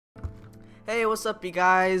Hey, what's up, you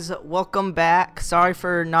guys? Welcome back. Sorry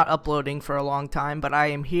for not uploading for a long time, but I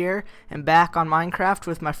am here and back on Minecraft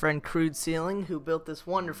with my friend Crude Ceiling, who built this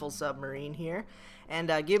wonderful submarine here. And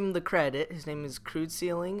give him the credit. His name is Crude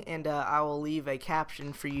Ceiling, and I will leave a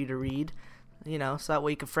caption for you to read, so that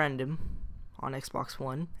way you can friend him on Xbox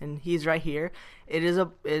One. And he's right here. It is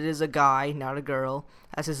a guy, not a girl.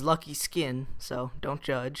 That's his lucky skin, so don't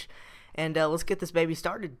judge. And let's get this baby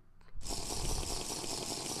started.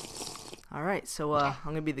 Alright, so I'm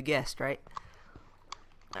gonna be the guest, right?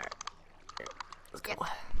 Alright. Let's go. Yep.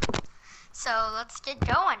 So let's get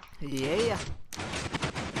going. Yeah.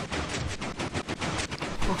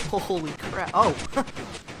 Holy crap. Oh!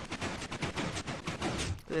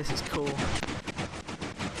 This is cool.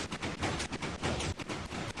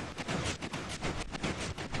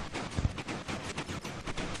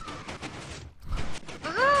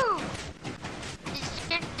 Woohoo!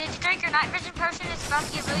 Did you drink your night vision potion? It's about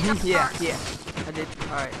to get really tough. Yeah, I did.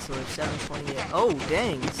 Alright, so it's 7:28. Okay. Oh,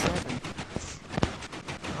 dang, it's 7.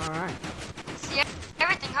 Alright. See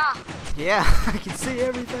everything, huh? Yeah, I can see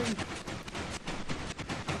everything.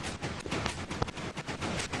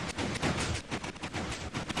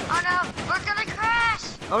 Oh no, we're gonna crash!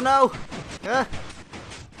 Oh no!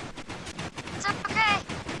 It's okay.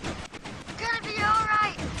 We're gonna be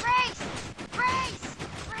alright. Brace! Brace!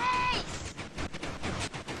 Brace!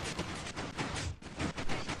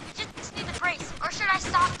 We just need the brace. Or should I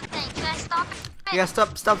stop the thing? Should I stop it? Yeah,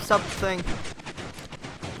 stop the thing.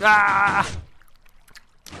 Ah!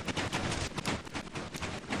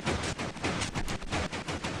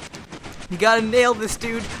 You gotta nail this,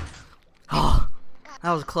 dude. Oh,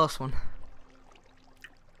 that was a close one.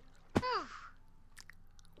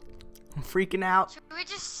 I'm freaking out. Should we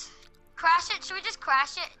just crash it? Should we just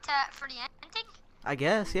crash it for the ending? I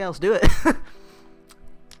guess, yeah, let's do it.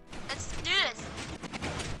 Let's do this.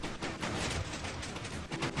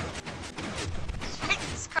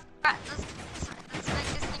 Let's make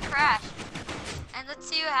this thing crash. And let's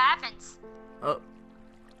see what happens. Oh.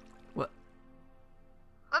 What?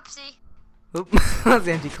 Whoopsie. Oop, that's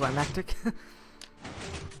anticlimactic.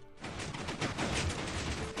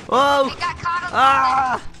 Whoa! We got caught on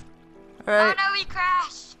Ah! Alright. Oh no, we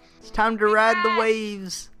crashed. It's time to ride the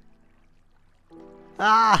waves.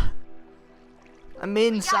 Ah! I'm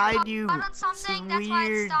inside you. Caught on something. That's why it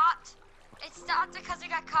weird. stopped. It stopped because we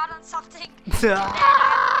got caught on something. And then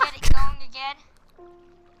I have to get it going again.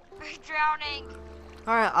 We're drowning.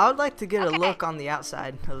 Alright, I would like to get a look on the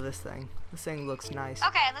outside of this thing. This thing looks nice.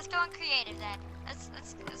 Okay, let's go in creative then. Let's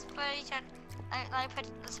put each other.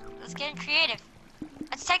 Let's get in creative.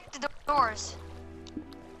 Let's take the doors.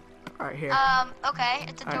 Alright, here. Okay,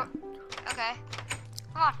 it's a door. Okay.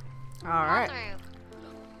 Come on. Alright. Come on through.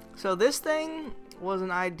 So this thing was an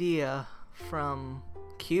idea from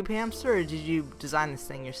Cube Hamster, or did you design this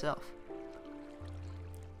thing yourself?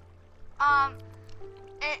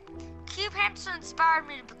 Cube Hamster inspired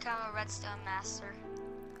me to become a redstone master.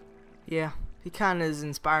 Yeah, he kind of is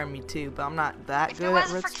inspiring me too, but I'm not that good at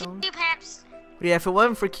redstone. For Cube Hamster. Yeah, if it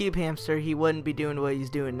wasn't for Cube Hamster, he wouldn't be doing what he's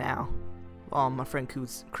doing now. My friend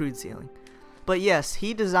Crude Ceiling. But yes,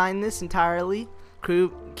 he designed this entirely. I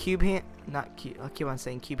keep on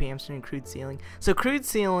saying Cube Hamster and Crude Ceiling. So Crude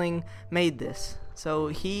Ceiling made this. So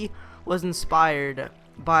he was inspired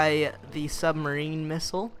by the submarine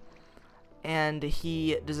missile, and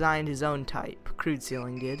he designed his own type. Crude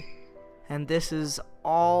Ceiling did, and this is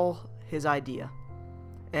all his idea.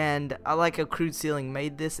 And I like how Crude Ceiling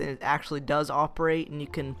made this, and it actually does operate, and you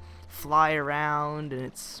can fly around, and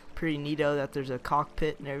it's pretty neato that there's a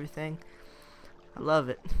cockpit and everything. I love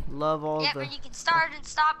it. Love all the... Yeah, but you can start and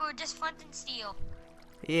stop it with just flint and steel.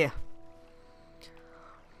 Yeah.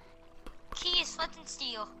 Key is flint and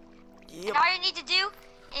steel. Yep. And all you need to do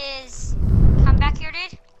is come back here,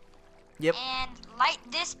 dude. Yep. And light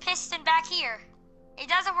this piston back here. It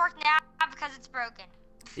doesn't work now because it's broken.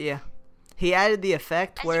 Yeah. He added the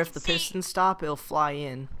effect As where if the pistons stop, it'll fly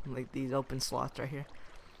in, like these open slots right here.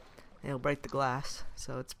 It'll break the glass.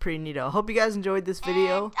 So it's pretty neat. I hope you guys enjoyed this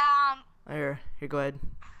video. And, Here, go ahead.